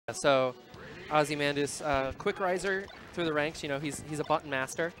So Ozymandias, quick riser through the ranks. You know, he's a button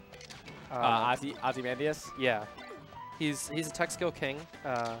master. Ozymandias? Yeah. He's a tech skill king.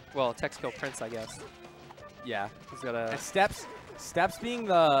 Well, tech skill prince, I guess. Yeah. He's got a... And Steps being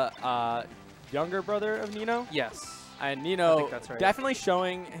the younger brother of Nino? Yes. And Nino think that's right. definitely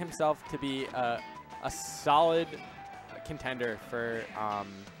showing himself to be a solid contender for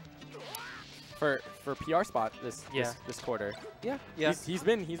PR spot this quarter. Yeah. Yeah. He's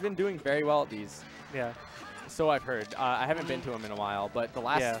been doing very well at these. Yeah. So I've heard. I haven't been to him in a while, but the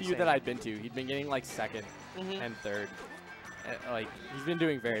last few same. that I've been to, he'd been getting like second and third. Like he's been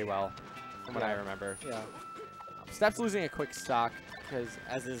doing very well, from what I remember. Yeah. Steps losing a quick stock because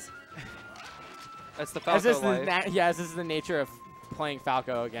That's the Falco life. as is the nature of playing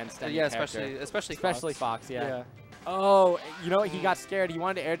Falco against any character. especially Fox. Oh, you know what? He got scared. He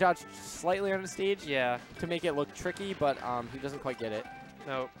wanted to air dodge slightly on the stage. Yeah. To make it look tricky, but he doesn't quite get it.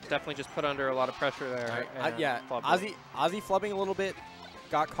 No, definitely just put under a lot of pressure there. Yeah. Ozzy flubbing a little bit,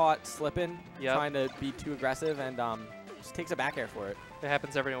 got caught slipping, trying to be too aggressive, and just takes a back air for it. It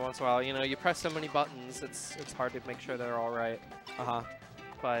happens every once in a while. You know, you press so many buttons, it's hard to make sure they're all right.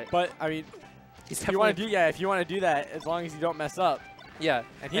 But I mean, if you want to do that, as long as you don't mess up. Yeah,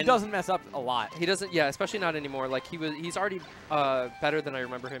 and he doesn't mess up a lot. He doesn't. Yeah, especially not anymore. Like he's already better than I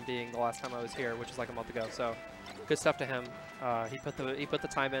remember him being the last time I was here, which is like a month ago. So good stuff to him. He put the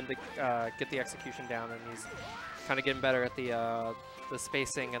time in to get the execution down, and he's kind of getting better at the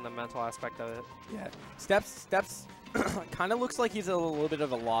spacing and the mental aspect of it. Yeah, Steps kind of looks like he's a little bit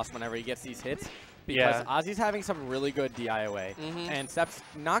of a loss whenever he gets these hits. Because Ozzy's having some really good DIOA, and Steps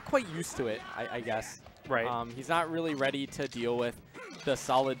not quite used to it, I guess. Right. He's not really ready to deal with the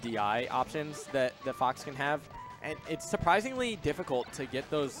solid DI options that Fox can have, and it's surprisingly difficult to get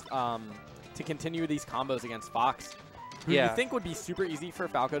those to continue these combos against Fox. Who you think would be super easy for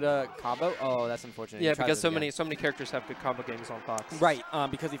Falco to combo? Oh, that's unfortunate. Yeah, because so many characters have good combo games on Fox. Right.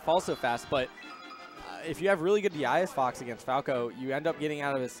 Because he falls so fast, but. If you have really good DI as Fox against Falco, you end up getting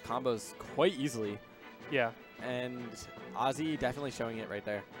out of his combos quite easily. Yeah. And Ozzy definitely showing it right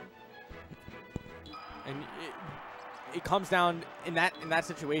there. And it comes down in that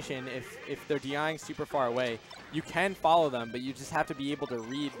situation, if they're DIing super far away, you can follow them, but you just have to be able to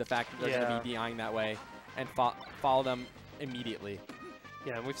read the fact that they're going to be DIing that way and follow them immediately.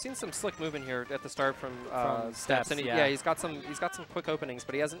 Yeah, and we've seen some slick movement here at the start from Steps, and he's got some quick openings,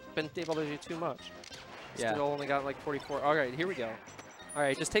 but he hasn't been able to do too much. Still only got like 44. All right, here we go. All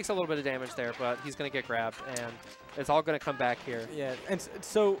right, just takes a little bit of damage there, but he's going to get grabbed, and it's all going to come back here. Yeah, and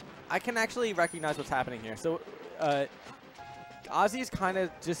so I can actually recognize what's happening here. So Ozzy's kind of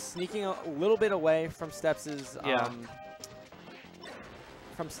just sneaking a little bit away from Steps's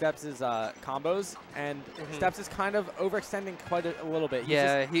combos, and Steps is kind of overextending quite a little bit.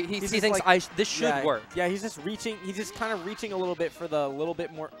 He thinks like, this should work. Yeah, he's just reaching. He's just kind of reaching a little bit for the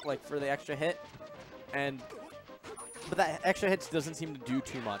for the extra hit, but that extra hit doesn't seem to do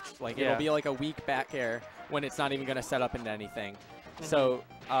too much. Like it'll be like a weak back air when it's not even going to set up into anything. So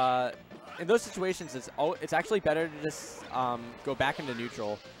in those situations, it's actually better to just go back into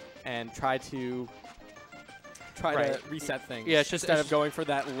neutral and try to reset things. Yeah, instead of going for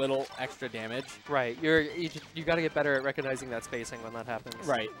that little extra damage. Right. You got to get better at recognizing that spacing when that happens.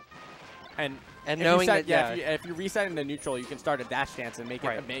 Right. And knowing that if you reset into neutral, you can start a dash dance and make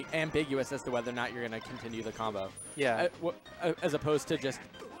it ambiguous as to whether or not you're going to continue the combo. Yeah. As opposed to just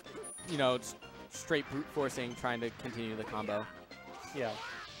straight brute forcing trying to continue the combo. Yeah.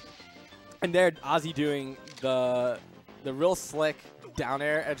 And there, Ozzy doing the real slick down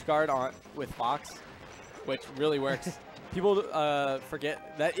air edge guard with Fox, which really works. People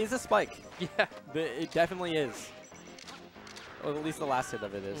forget that is a spike. Yeah, it definitely is. Or at least the last hit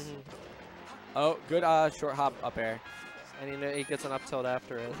of it is. Oh, good short hop up air. And he gets an up tilt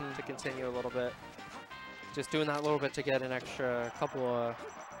after it to continue a little bit. Just doing that a little bit to get an extra couple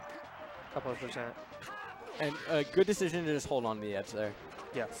of percent. And a good decision to just hold on to the edge there.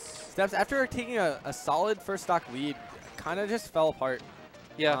 Yes. Steps, after taking a solid first stock lead, kind of just fell apart.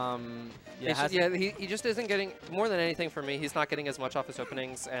 Yeah. He just isn't getting, more than anything for me, he's not getting as much off his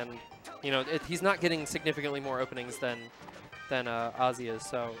openings, and he's not getting significantly more openings than Ozzy is,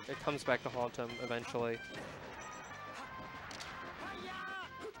 so it comes back to haunt him eventually.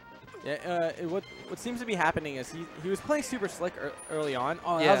 Yeah, what seems to be happening is he was playing super slick early on.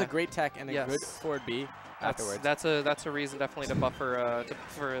 Oh, that was a great tech and a good forward B afterwards. That's a reason definitely to buffer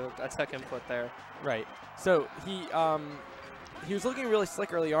for a tech input there. Right. So he was looking really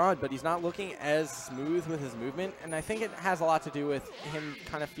slick early on, but he's not looking as smooth with his movement, and I think it has a lot to do with him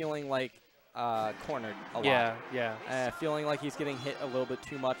kind of feeling like cornered a lot. Yeah. Feeling like he's getting hit a little bit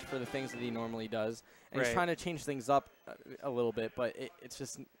too much for the things that he normally does. And he's trying to change things up a little bit, but it's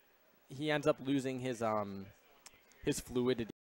just he ends up losing his fluidity